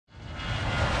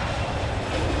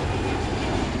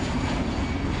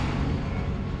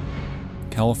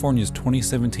California's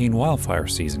 2017 wildfire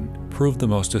season proved the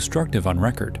most destructive on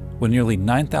record, when nearly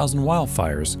 9,000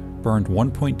 wildfires burned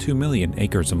 1.2 million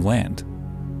acres of land.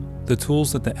 The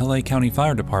tools that the LA County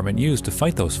Fire Department used to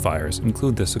fight those fires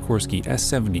include the Sikorsky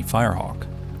S-70 Firehawk,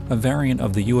 a variant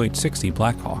of the UH-60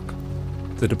 Blackhawk.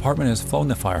 The department has flown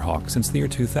the Firehawk since the year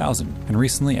 2000 and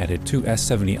recently added 2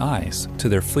 S-70Is to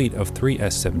their fleet of 3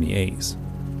 S-70As.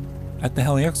 At the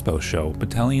Heli-Expo show,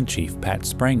 Battalion Chief Pat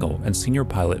Sprengel and Senior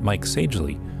Pilot Mike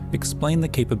Sagely explained the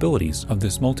capabilities of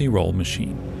this multi-role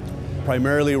machine.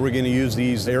 Primarily, we're going to use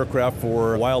these aircraft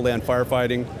for wildland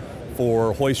firefighting,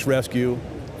 for hoist rescue,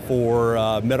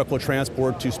 for medical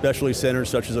transport to specialty centers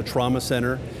such as a trauma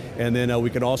center, and then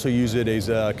we can also use it as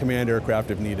a command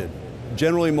aircraft if needed.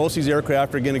 Generally, most of these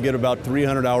aircraft are going to get about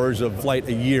 300 hours of flight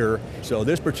a year, so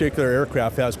this particular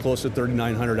aircraft has close to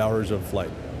 3,900 hours of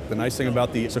flight. The nice thing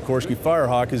about the Sikorsky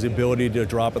Firehawk is the ability to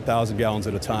drop 1,000 gallons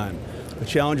at a time. The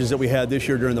challenges that we had this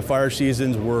year during the fire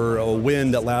seasons were a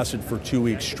wind that lasted for 2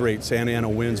 weeks straight, Santa Ana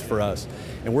winds for us.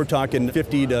 And we're talking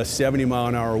 50 to 70 mile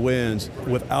an hour winds.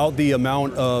 Without the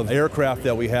amount of aircraft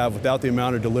that we have, without the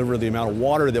amount of delivery, the amount of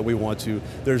water that we want to,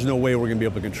 there's no way we're going to be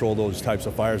able to control those types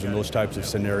of fires and those types of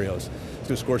scenarios.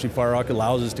 The Sikorsky Firehawk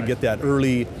allows us to get that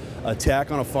early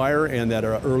attack on a fire and that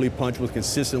early punch with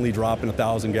consistently dropping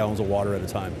 1,000 gallons of water at a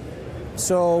time.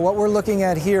 So what we're looking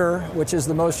at here, which is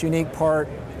the most unique part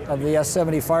of the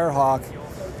S-70 Firehawk,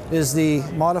 is the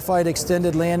modified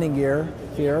extended landing gear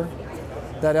here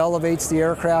that elevates the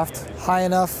aircraft high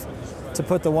enough to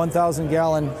put the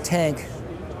 1,000-gallon tank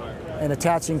and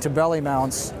attaching to belly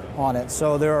mounts on it.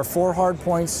 So there are 4 hard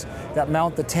points that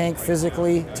mount the tank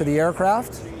physically to the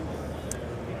aircraft.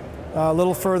 A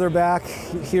little further back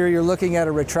here, you're looking at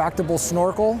a retractable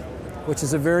snorkel, which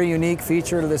is a very unique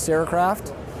feature to this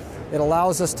aircraft. It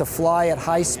allows us to fly at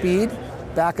high speed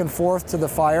back and forth to the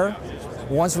fire.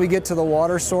 Once we get to the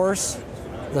water source,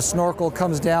 the snorkel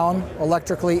comes down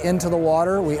electrically into the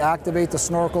water. We activate the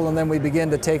snorkel and then we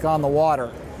begin to take on the water.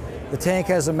 The tank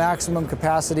has a maximum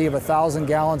capacity of 1,000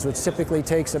 gallons, which typically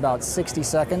takes about 60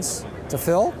 seconds to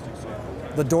fill.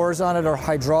 The doors on it are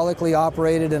hydraulically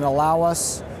operated and allow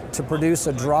us to produce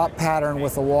a drop pattern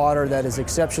with the water that is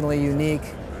exceptionally unique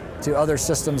to other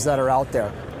systems that are out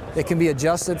there. It can be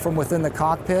adjusted from within the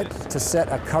cockpit to set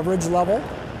a coverage level,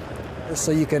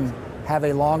 so you can have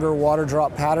a longer water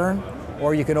drop pattern,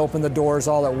 or you can open the doors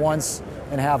all at once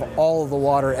and have all of the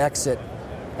water exit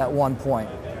at one point.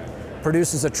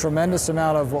 Produces a tremendous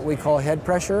amount of what we call head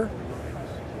pressure,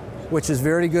 which is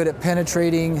very good at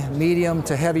penetrating medium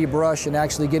to heavy brush and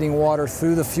actually getting water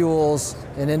through the fuels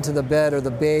and into the bed or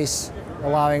the base,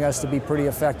 allowing us to be pretty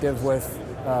effective with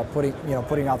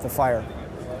putting out the fire.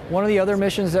 One of the other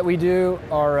missions that we do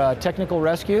are technical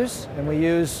rescues, and we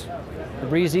use the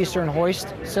Breeze Eastern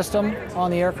hoist system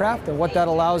on the aircraft. And what that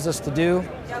allows us to do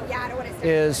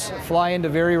is fly into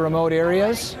very remote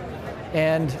areas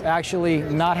and actually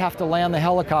not have to land the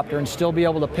helicopter and still be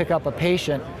able to pick up a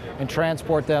patient and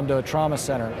transport them to a trauma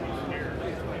center.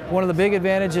 One of the big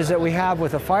advantages that we have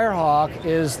with the Firehawk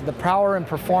is the power and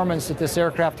performance that this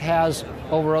aircraft has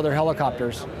over other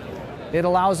helicopters. It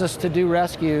allows us to do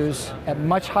rescues at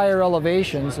much higher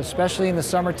elevations, especially in the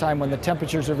summertime when the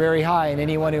temperatures are very high, and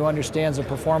anyone who understands the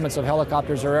performance of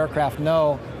helicopters or aircraft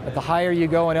know that the higher you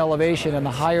go in elevation and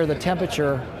the higher the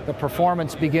temperature, the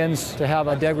performance begins to have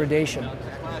a degradation.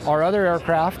 Our other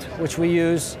aircraft, which we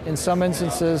use in some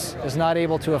instances, is not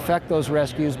able to effect those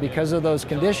rescues because of those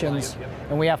conditions,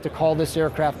 and we have to call this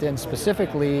aircraft in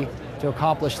specifically to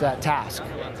accomplish that task.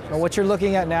 Now, what you're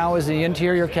looking at now is the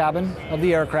interior cabin of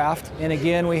the aircraft, and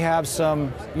again we have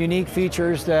some unique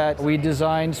features that we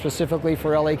designed specifically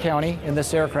for LA County in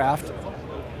this aircraft.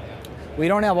 We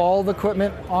don't have all the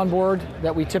equipment on board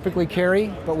that we typically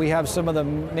carry, but we have some of the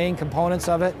main components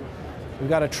of it. We've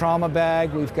got a trauma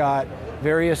bag, we've got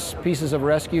various pieces of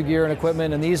rescue gear and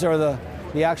equipment, and these are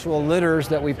the actual litters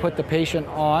that we put the patient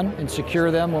on and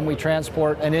secure them when we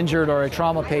transport an injured or a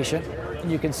trauma patient.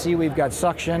 You can see we've got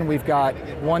suction, we've got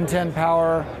 110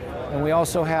 power, and we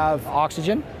also have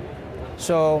oxygen.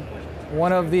 So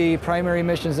one of the primary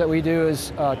missions that we do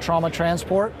is trauma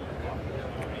transport.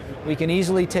 We can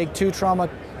easily take 2 trauma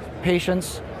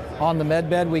patients on the med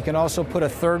bed. We can also put a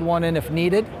 3rd one in if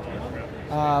needed.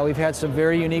 We've had some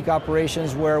very unique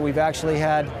operations where we've actually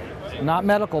had not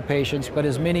medical patients, but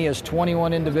as many as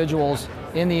 21 individuals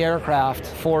in the aircraft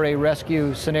for a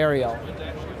rescue scenario.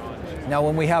 Now,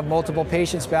 when we have multiple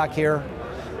patients back here,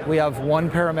 we have one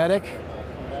paramedic.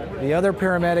 The other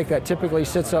paramedic that typically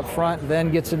sits up front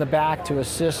then gets in the back to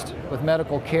assist with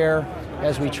medical care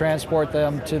as we transport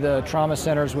them to the trauma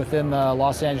centers within the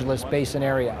Los Angeles basin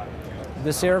area.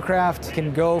 This aircraft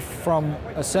can go from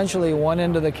essentially one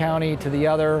end of the county to the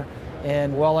other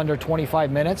in well under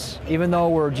 25 minutes, even though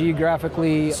we're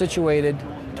geographically situated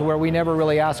to where we never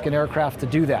really ask an aircraft to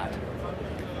do that.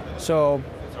 So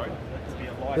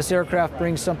this aircraft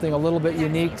brings something a little bit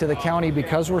unique to the county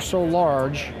because we're so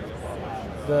large.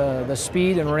 The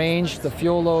speed and range, the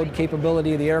fuel load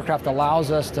capability of the aircraft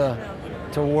allows us to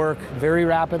work very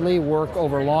rapidly, work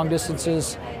over long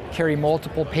distances, carry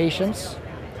multiple patients.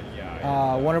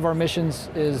 One of our missions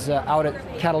is out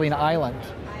at Catalina Island,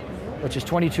 which is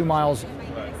 22 miles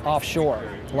offshore.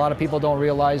 A lot of people don't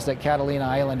realize that Catalina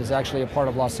Island is actually a part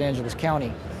of Los Angeles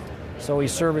County, so we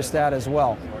service that as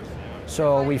well.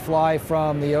 So we fly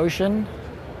from the ocean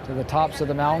to the tops of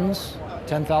the mountains,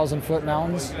 10,000-foot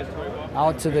mountains,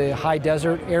 out to the high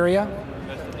desert area.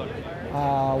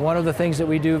 One of the things that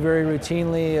we do very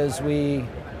routinely is we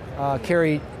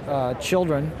carry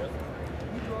children,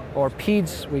 or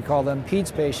PEDS, we call them,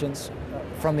 PEDS patients,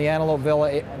 from the Antelope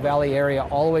Valley area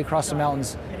all the way across the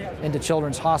mountains into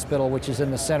Children's Hospital, which is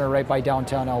in the center right by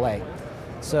downtown LA.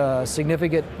 It's a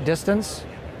significant distance,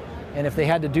 and if they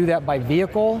had to do that by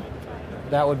vehicle,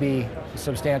 that would be a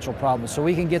substantial problem. So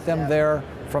we can get them there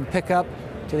from pickup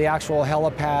to the actual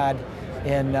helipad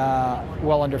in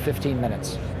well under 15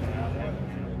 minutes.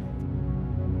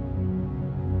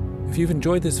 If you've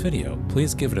enjoyed this video,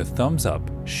 please give it a thumbs up,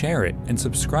 share it, and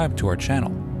subscribe to our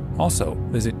channel. Also,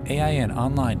 visit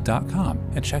AINonline.com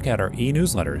and check out our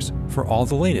e-newsletters for all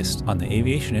the latest on the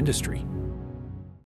aviation industry.